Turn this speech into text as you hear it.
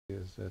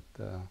is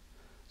that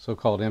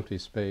so-called empty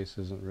space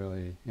isn't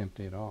really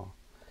empty at all.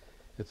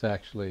 It's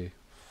actually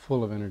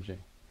full of energy.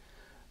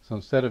 So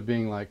instead of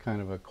being like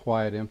kind of a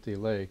quiet, empty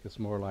lake, it's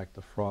more like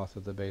the froth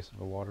at the base of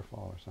a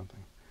waterfall or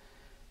something.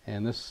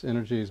 And this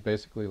energy is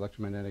basically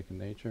electromagnetic in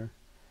nature,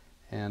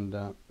 and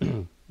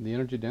the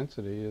energy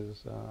density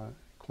is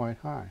quite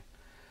high.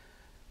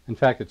 In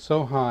fact, it's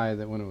so high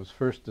that when it was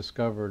first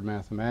discovered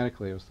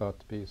mathematically, it was thought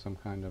to be some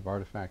kind of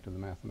artifact of the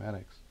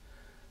mathematics.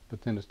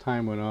 But then as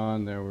time went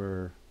on, there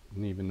were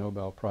even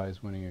Nobel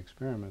Prize winning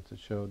experiments that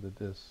showed that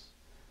this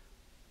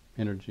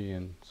energy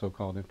in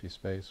so-called empty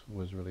space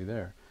was really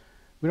there.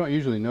 We don't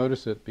usually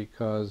notice it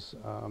because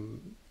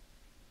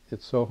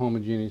it's so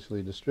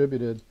homogeneously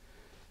distributed.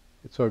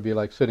 It'd sort of be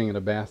like sitting in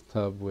a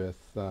bathtub with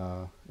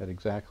at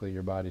exactly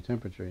your body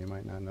temperature. You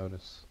might not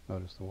notice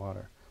the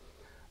water.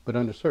 But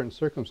under certain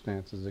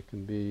circumstances, it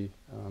can be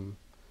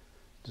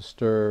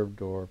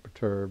disturbed or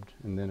perturbed,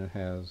 and then it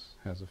has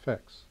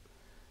effects.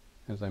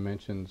 As I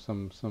mentioned,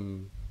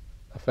 some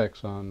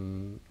effects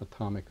on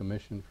atomic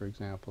emission, for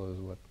example, is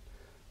what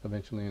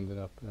eventually ended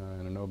up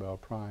in a Nobel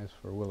Prize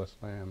for Willis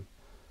Lamb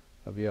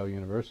of Yale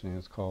University, and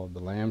it's called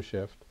the Lamb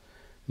shift.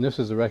 And this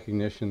is a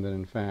recognition that,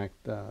 in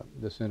fact,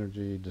 this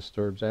energy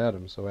disturbs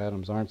atoms, so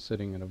atoms aren't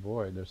sitting in a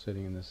void, they're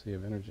sitting in the sea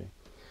of energy.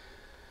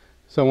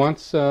 So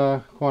once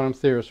quantum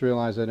theorists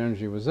realized that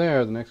energy was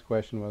there, the next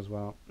question was,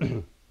 well,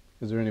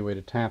 is there any way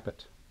to tap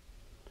it?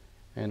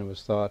 And it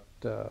was thought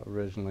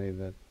originally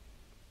that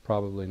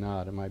probably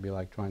not. It might be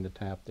like trying to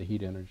tap the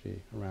heat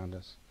energy around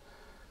us.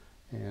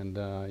 And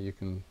you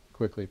can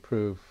quickly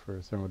prove for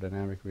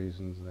thermodynamic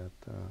reasons that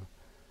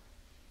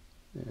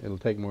it'll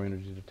take more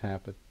energy to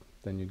tap it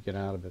than you'd get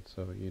out of it,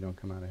 so you don't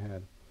come out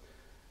ahead.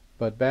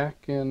 But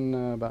back in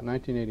about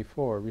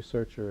 1984, a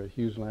researcher at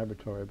Hughes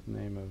Laboratory by the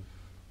name of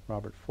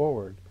Robert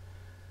Forward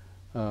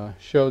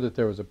showed that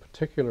there was a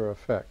particular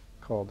effect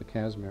called the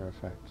Casimir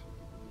effect,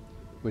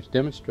 which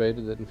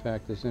demonstrated that in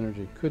fact this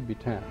energy could be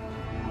tapped.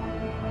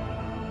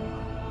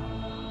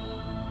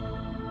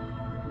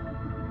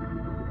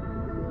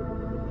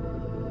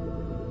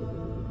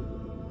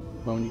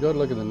 Well, when you go to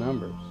look at the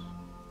numbers,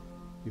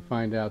 you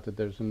find out that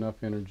there's enough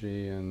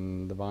energy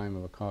in the volume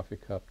of a coffee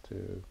cup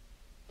to,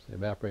 say,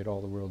 evaporate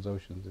all the world's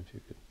oceans if you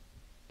could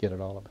get at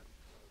all of it.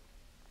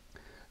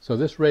 So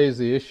this raised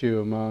the issue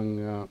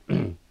among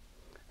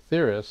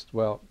theorists.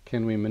 Well,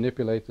 can we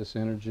manipulate this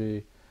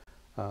energy?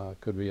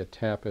 Could we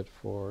tap it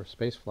for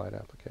spaceflight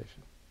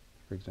application,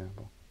 for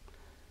example?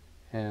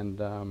 And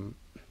there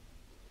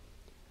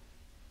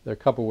are a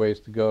couple ways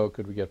to go.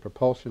 Could we get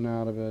propulsion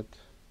out of it?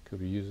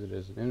 Could we use it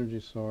as an energy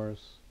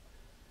source?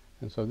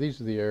 And so these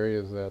are the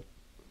areas that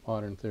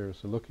modern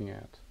theorists are looking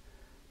at.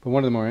 But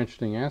one of the more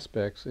interesting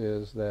aspects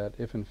is that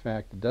if in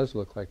fact it does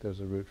look like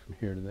there's a route from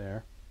here to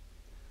there,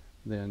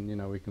 then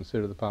we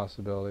consider the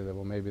possibility that,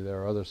 well, maybe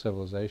there are other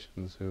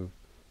civilizations who've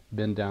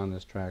been down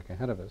this track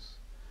ahead of us.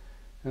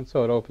 And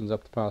so it opens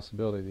up the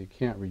possibility that you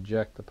can't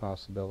reject the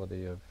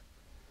possibility of,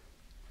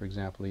 for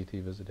example, ET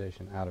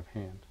visitation out of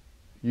hand.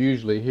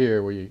 Usually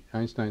here, where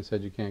Einstein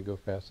said you can't go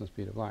faster than the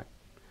speed of light.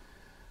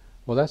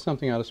 Well, that's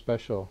something out of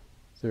special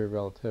theory of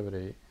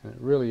relativity, and it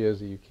really is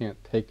that you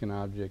can't take an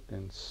object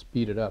and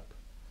speed it up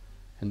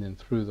and then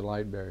through the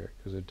light barrier,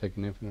 because it would take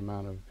an infinite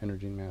amount of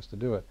energy and mass to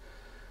do it.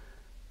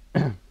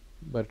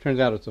 But it turns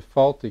out it's a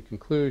faulty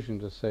conclusion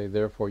to say,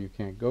 therefore, you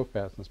can't go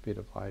faster than the speed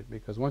of light,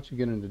 because once you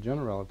get into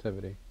general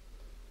relativity,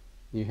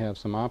 you have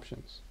some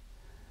options.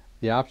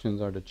 The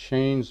options are to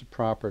change the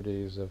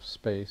properties of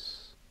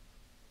space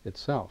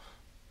itself,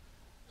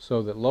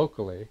 so that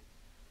locally,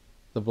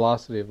 the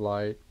velocity of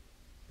light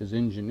is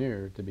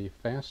engineered to be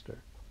faster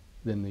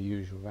than the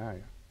usual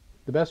value.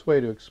 The best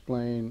way to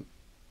explain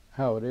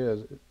how it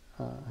is,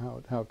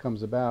 how it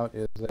comes about,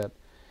 is that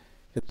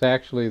it's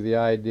actually the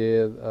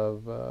idea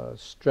of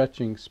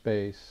stretching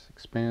space,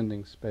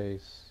 expanding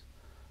space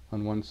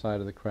on one side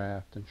of the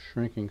craft and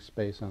shrinking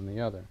space on the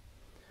other,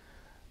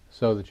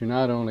 so that you're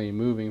not only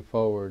moving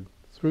forward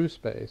through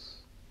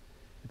space.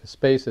 If the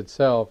space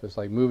itself is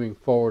like moving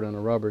forward on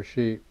a rubber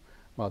sheet,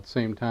 while at the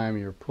same time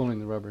you're pulling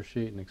the rubber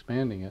sheet and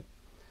expanding it,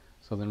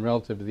 so then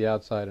relative to the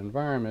outside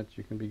environment,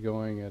 you can be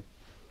going at,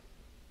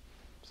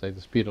 say, the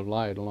speed of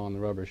light along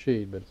the rubber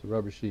sheet, but if the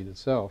rubber sheet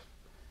itself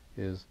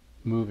is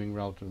moving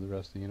relative to the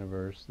rest of the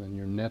universe, then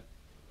your net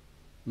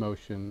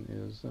motion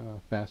is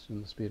faster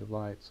than the speed of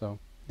light. So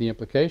the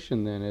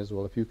implication then is,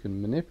 well, if you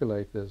can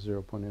manipulate this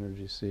zero-point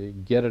energy C,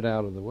 get it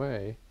out of the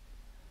way,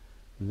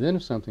 then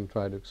if something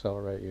tried to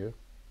accelerate you,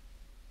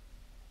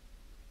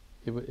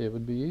 it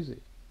would be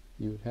easy.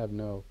 You would have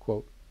no,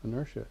 quote,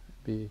 inertia.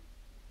 It'd be,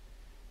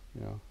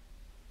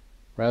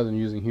 rather than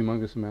using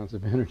humongous amounts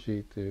of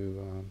energy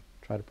to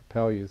try to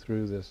propel you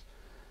through this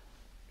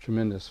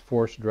tremendous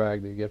force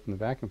drag that you get from the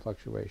vacuum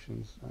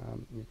fluctuations,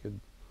 you could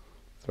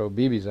throw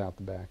BBs out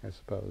the back, I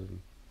suppose, and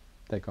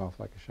take off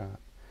like a shot.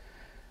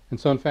 And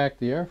so, in fact,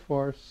 the Air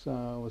Force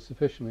was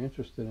sufficiently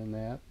interested in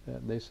that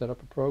they set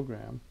up a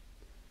program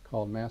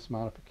called mass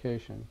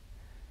modification,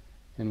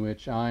 in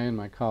which I and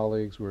my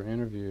colleagues were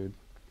interviewed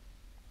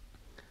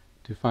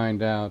to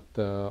find out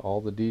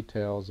all the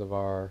details of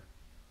our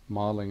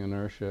modeling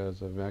inertia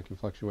as a vacuum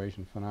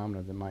fluctuation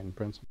phenomena that might in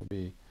principle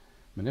be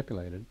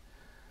manipulated,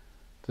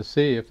 to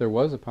see if there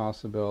was a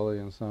possibility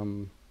in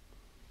some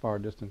far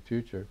distant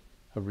future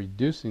of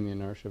reducing the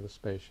inertia of a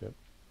spaceship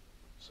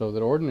so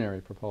that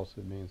ordinary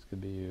propulsive means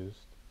could be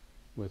used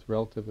with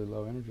relatively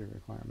low energy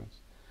requirements.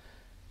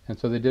 And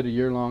so they did a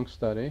year-long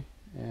study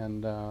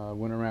and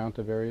went around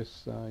to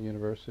various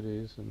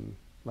universities and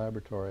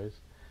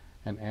laboratories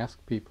and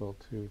asked people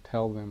to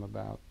tell them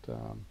about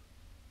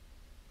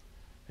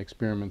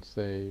experiments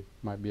they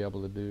might be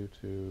able to do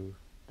to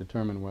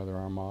determine whether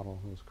our model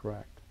was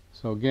correct.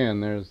 So again,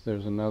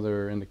 there's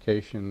another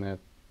indication that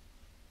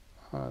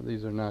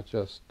these are not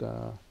just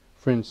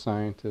fringe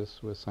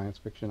scientists with science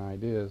fiction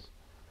ideas,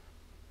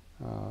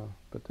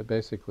 but that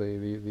basically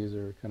these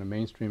are kind of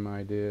mainstream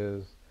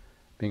ideas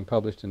being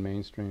published in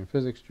mainstream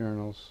physics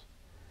journals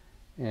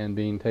and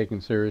being taken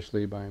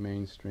seriously by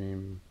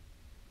mainstream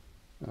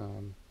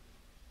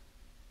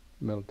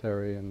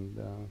military and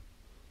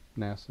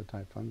NASA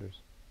type funders.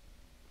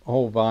 A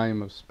whole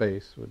volume of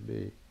space would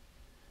be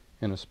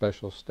in a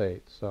special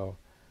state, so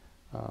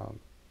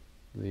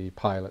the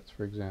pilots,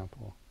 for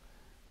example,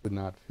 would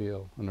not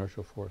feel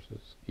inertial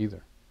forces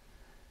either.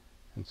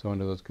 And so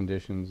under those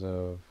conditions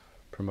of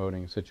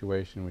promoting a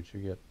situation in which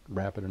you get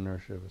rapid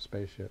inertia of a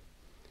spaceship,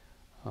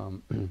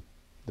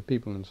 the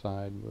people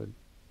inside would,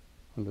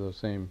 under those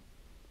same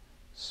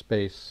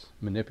space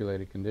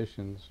manipulated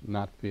conditions,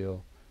 not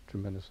feel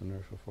tremendous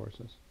inertial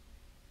forces.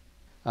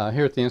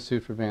 Here at the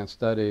Institute for Advanced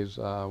Studies,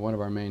 one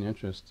of our main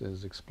interests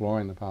is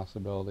exploring the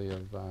possibility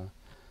of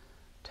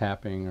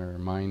tapping or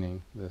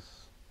mining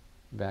this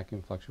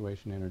vacuum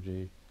fluctuation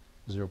energy,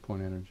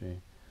 zero-point energy.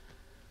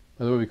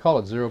 By the way, we call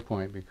it zero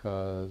point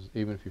because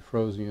even if you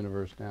froze the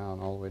universe down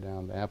all the way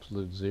down to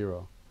absolute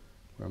zero,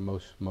 where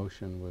most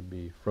motion would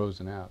be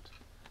frozen out,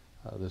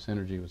 this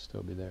energy would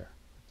still be there.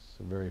 It's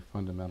a very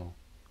fundamental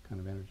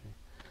kind of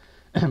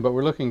energy. But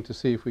we're looking to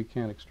see if we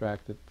can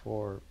extract it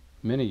for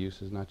many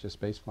uses, not just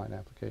spaceflight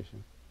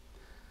application.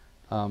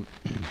 I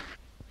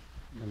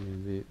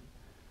mean,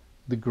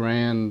 the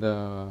grand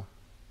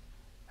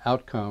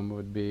outcome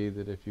would be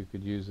that if you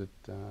could use it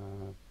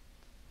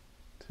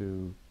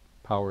to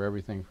power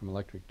everything from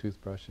electric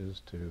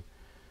toothbrushes to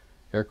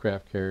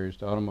aircraft carriers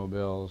to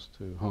automobiles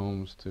to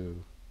homes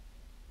to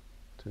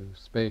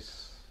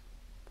space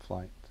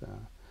flight.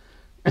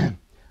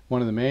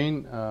 One of the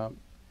main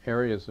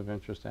areas of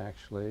interest,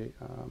 actually,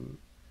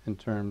 in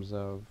terms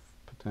of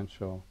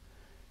potential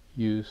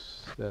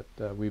use that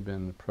we've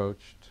been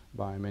approached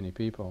by many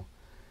people,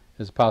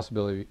 is the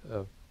possibility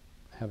of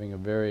having a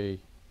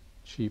very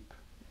cheap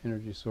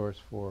energy source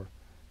for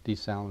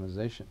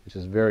desalinization, which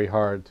is very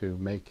hard to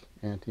make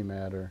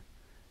antimatter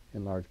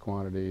in large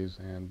quantities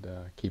and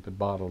keep it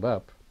bottled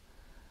up.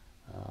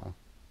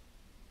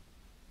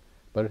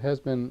 But it has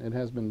been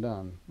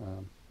done.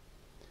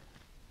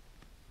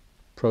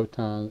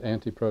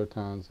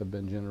 Antiprotons have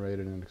been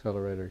generated in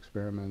accelerator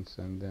experiments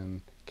and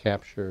then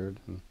captured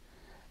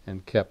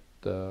and kept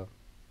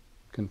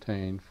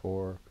contained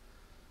for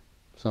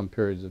some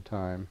periods of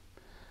time.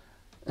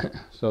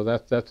 So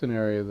that's an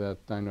area that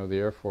I know the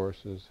Air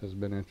Force has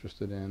been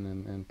interested in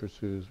and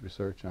pursues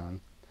research on.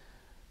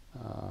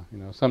 You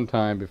know,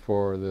 sometime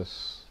before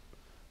this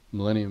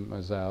millennium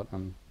is out,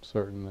 I'm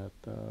certain that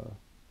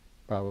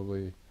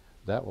probably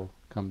that will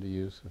come to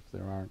use if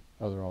there aren't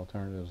other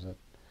alternatives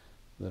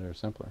that are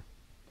simpler.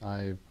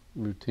 I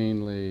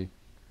routinely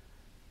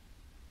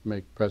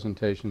make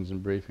presentations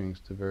and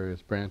briefings to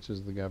various branches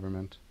of the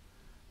government.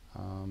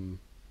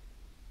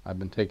 I've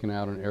been taken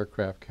out on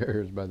aircraft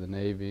carriers by the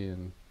Navy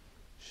and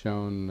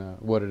shown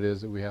what it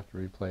is that we have to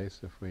replace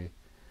if we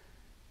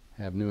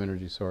have new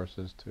energy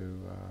sources to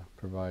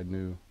provide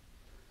new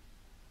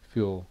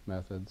fuel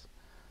methods.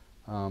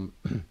 Of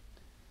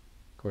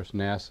course,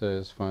 NASA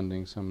is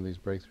funding some of these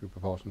breakthrough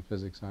propulsion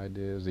physics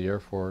ideas. The Air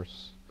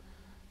Force,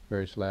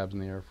 various labs in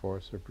the Air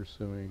Force are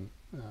pursuing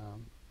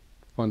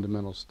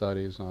fundamental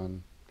studies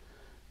on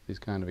these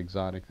kind of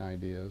exotic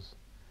ideas.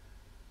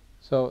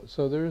 So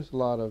there is a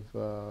lot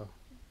of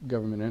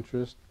government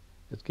interest.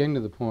 It's getting to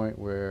the point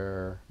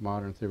where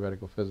modern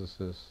theoretical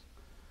physicists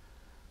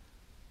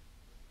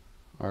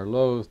are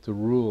loath to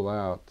rule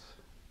out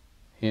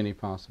any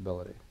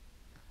possibility.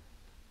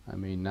 I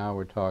mean, now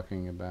we're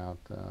talking about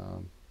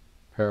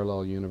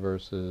parallel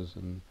universes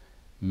and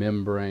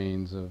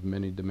membranes of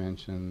many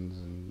dimensions,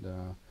 and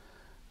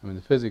I mean,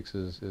 the physics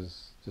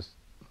is just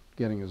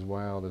getting as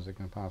wild as it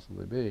can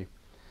possibly be.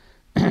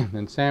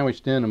 And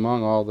sandwiched in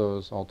among all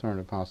those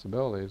alternative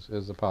possibilities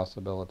is the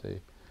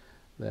possibility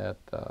that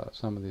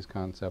some of these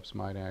concepts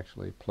might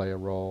actually play a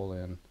role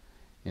in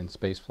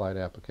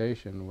spaceflight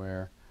application,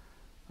 where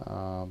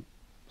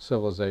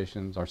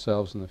civilizations,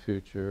 ourselves in the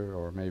future,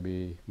 or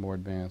maybe more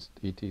advanced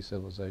ET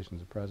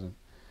civilizations at present,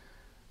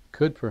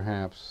 could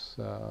perhaps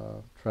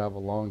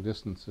travel long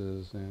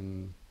distances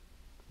in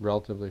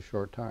relatively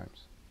short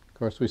times. Of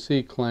course, we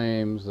see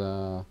claims,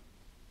 and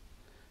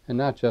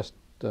not just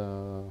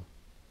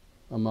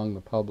among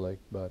the public,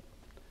 but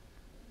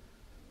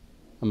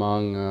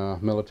among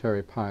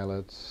military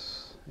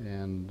pilots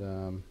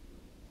and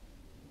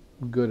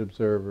good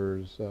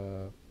observers,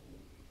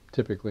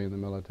 typically in the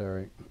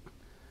military,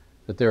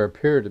 that there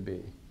appear to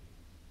be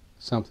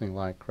something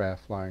like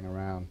craft flying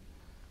around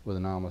with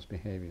anomalous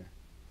behavior.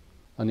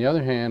 On the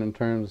other hand, in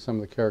terms of some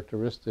of the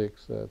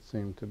characteristics that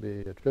seem to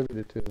be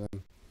attributed to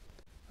them,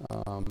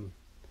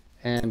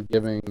 and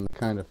giving the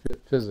kind of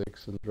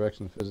physics and the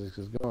direction physics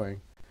is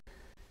going,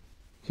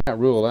 you can't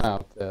rule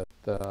out that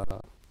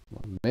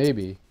well,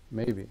 maybe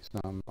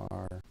some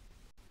are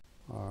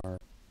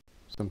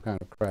some kind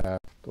of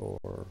craft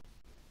or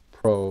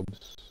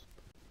probes,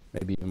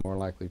 maybe even more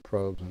likely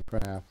probes and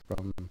craft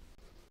from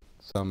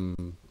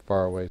some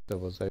faraway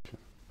civilization.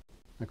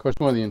 Of course,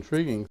 one of the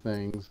intriguing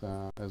things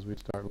as we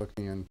start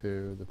looking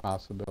into the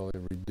possibility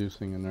of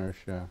reducing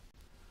inertia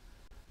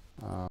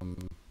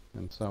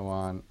and so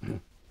on,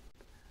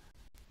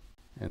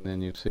 and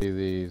then you see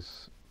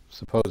these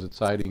supposed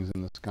sightings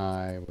in the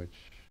sky which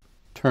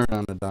turn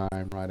on a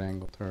dime, right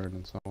angle turn,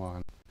 and so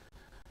on.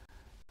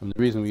 And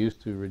the reason we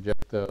used to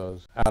reject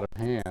those out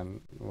of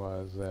hand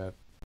was that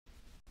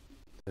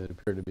it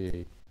appeared to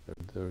be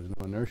there was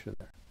no inertia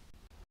there.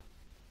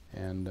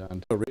 And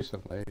until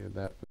recently,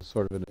 that was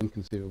sort of an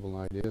inconceivable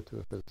idea to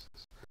a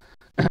physicist.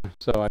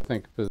 So I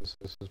think a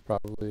physicist is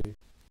probably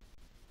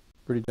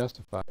pretty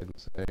justified in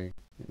saying,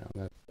 you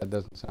know, that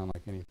doesn't sound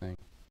like anything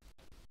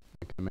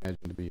I can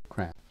imagine to be a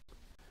craft.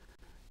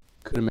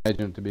 Could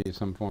imagine it to be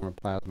some form of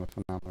plasma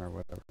phenomena or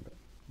whatever,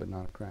 but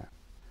not a craft.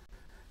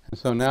 And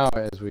so now,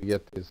 as we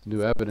get this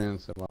new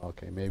evidence that, well,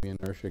 okay, maybe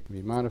inertia can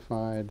be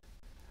modified,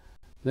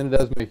 then it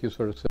does make you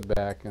sort of sit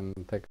back and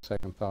take a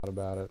second thought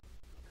about it.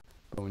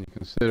 But when you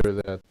consider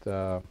that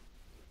our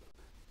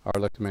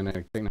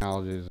electromagnetic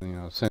technology is, you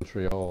know, a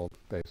century old,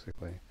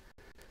 basically,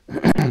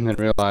 and then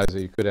realize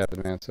that you could have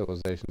advanced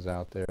civilizations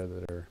out there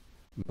that are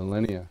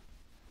millennia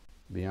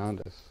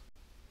beyond us,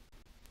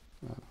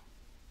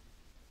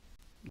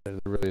 there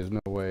really is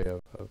no way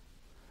of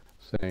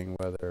saying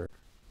whether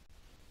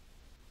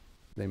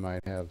they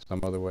might have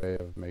some other way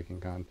of making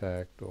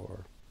contact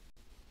or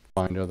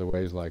find other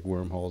ways like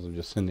wormholes of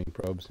just sending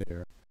probes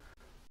here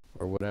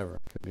or whatever.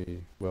 It could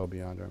be well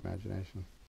beyond our imagination.